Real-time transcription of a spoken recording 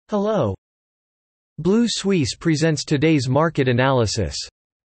Hello. Blue Suisse presents today's market analysis.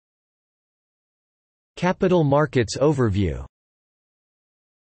 Capital Markets Overview.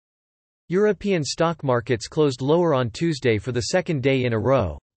 European stock markets closed lower on Tuesday for the second day in a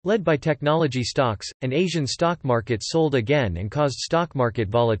row, led by technology stocks, and Asian stock markets sold again and caused stock market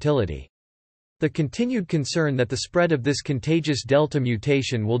volatility. The continued concern that the spread of this contagious Delta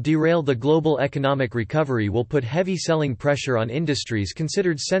mutation will derail the global economic recovery will put heavy selling pressure on industries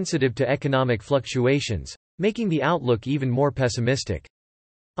considered sensitive to economic fluctuations, making the outlook even more pessimistic.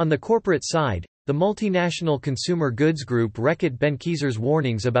 On the corporate side, the multinational consumer goods group Reckitt Benckiser's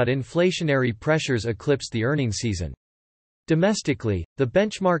warnings about inflationary pressures eclipsed the earnings season. Domestically, the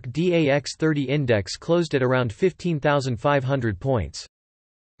benchmark DAX 30 index closed at around 15,500 points.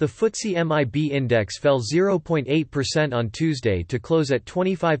 The FTSE MIB index fell 0.8% on Tuesday to close at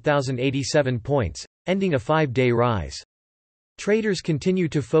 25,087 points, ending a 5-day rise. Traders continue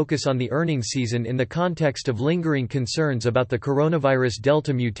to focus on the earnings season in the context of lingering concerns about the coronavirus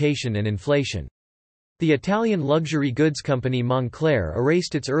Delta mutation and inflation. The Italian luxury goods company Moncler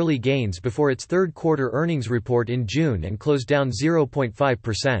erased its early gains before its third-quarter earnings report in June and closed down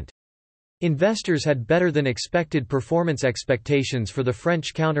 0.5%. Investors had better-than-expected performance expectations for the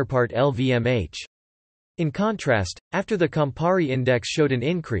French counterpart LVMH. In contrast, after the Campari index showed an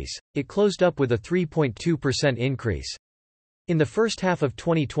increase, it closed up with a 3.2% increase. In the first half of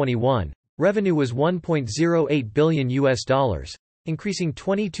 2021, revenue was $1.08 billion, increasing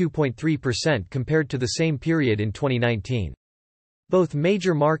 22.3% compared to the same period in 2019. Both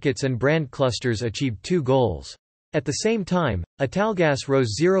major markets and brand clusters achieved two goals. At the same time, Italgas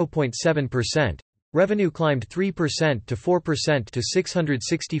rose 0.7%, revenue climbed 3% to 4% to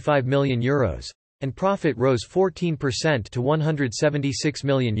 €665 million, and profit rose 14% to €176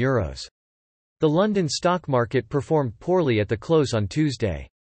 million. The London stock market performed poorly at the close on Tuesday.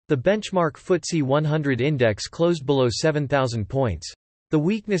 The benchmark FTSE 100 index closed below 7,000 points. The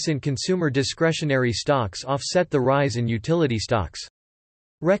weakness in consumer discretionary stocks offset the rise in utility stocks.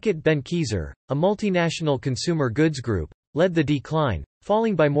 Reckitt Benckiser, a multinational consumer goods group, led the decline,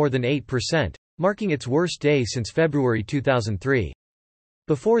 falling by more than 8%, marking its worst day since February 2003.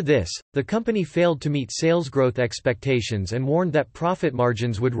 Before this, the company failed to meet sales growth expectations and warned that profit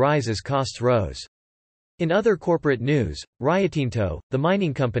margins would rise as costs rose. In other corporate news, Riotinto, the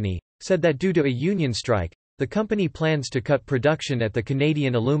mining company, said that due to a union strike, the company plans to cut production at the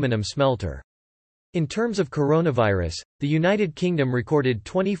Canadian aluminum smelter. In terms of coronavirus, the United Kingdom recorded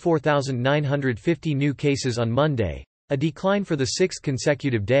 24,950 new cases on Monday, a decline for the sixth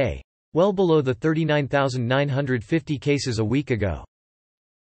consecutive day, well below the 39,950 cases a week ago.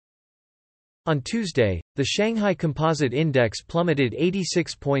 On Tuesday, the Shanghai Composite Index plummeted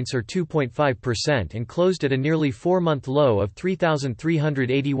 86 points or 2.5% and closed at a nearly four-month low of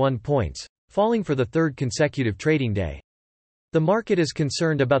 3,381 points, falling for the third consecutive trading day. The market is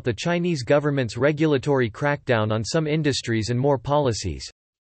concerned about the Chinese government's regulatory crackdown on some industries and more policies.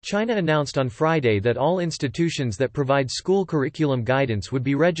 China announced on Friday that all institutions that provide school curriculum guidance would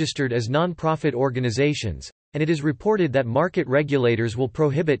be registered as non-profit organizations, and it is reported that market regulators will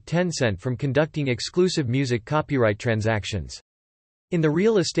prohibit Tencent from conducting exclusive music copyright transactions. In the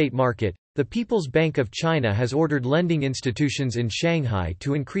real estate market, the People's Bank of China has ordered lending institutions in Shanghai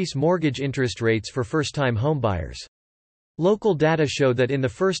to increase mortgage interest rates for first-time homebuyers. Local data show that in the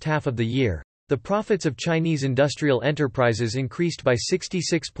first half of the year, the profits of Chinese industrial enterprises increased by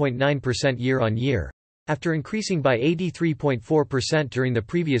 66.9% year-on-year, after increasing by 83.4% during the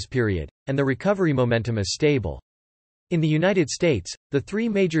previous period, and the recovery momentum is stable. In the United States, the three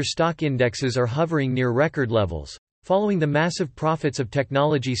major stock indexes are hovering near record levels, following the massive profits of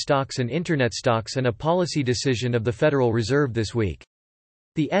technology stocks and internet stocks and a policy decision of the Federal Reserve this week.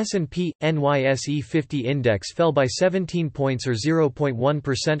 The S&P NYSE 50 index fell by 17 points or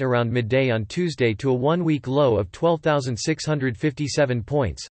 0.1% around midday on Tuesday to a one-week low of 12,657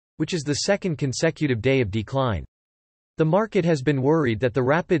 points, which is the second consecutive day of decline. The market has been worried that the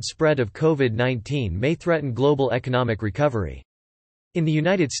rapid spread of COVID-19 may threaten global economic recovery. In the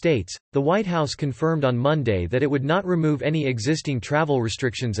United States, the White House confirmed on Monday that it would not remove any existing travel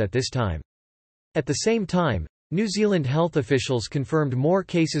restrictions at this time. At the same time, New Zealand health officials confirmed more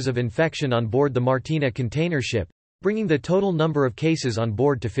cases of infection on board the Martina container ship, bringing the total number of cases on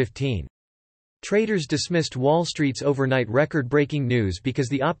board to 15. Traders dismissed Wall Street's overnight record-breaking news because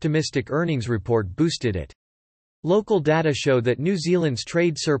the optimistic earnings report boosted it. Local data show that New Zealand's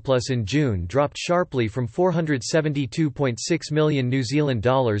trade surplus in June dropped sharply from $472.6 million New Zealand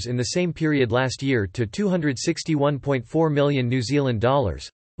dollars in the same period last year to $261.4 million New Zealand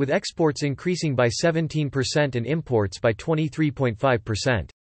dollars, with exports increasing by 17% and imports by 23.5%.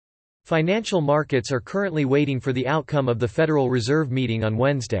 Financial markets are currently waiting for the outcome of the Federal Reserve meeting on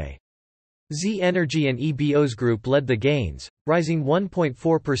Wednesday. Z Energy and EBOS Group led the gains, rising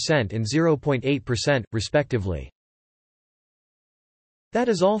 1.4% and 0.8%, respectively. That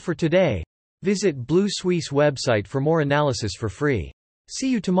is all for today. Visit Blue Suisse website for more analysis for free. See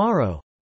you tomorrow.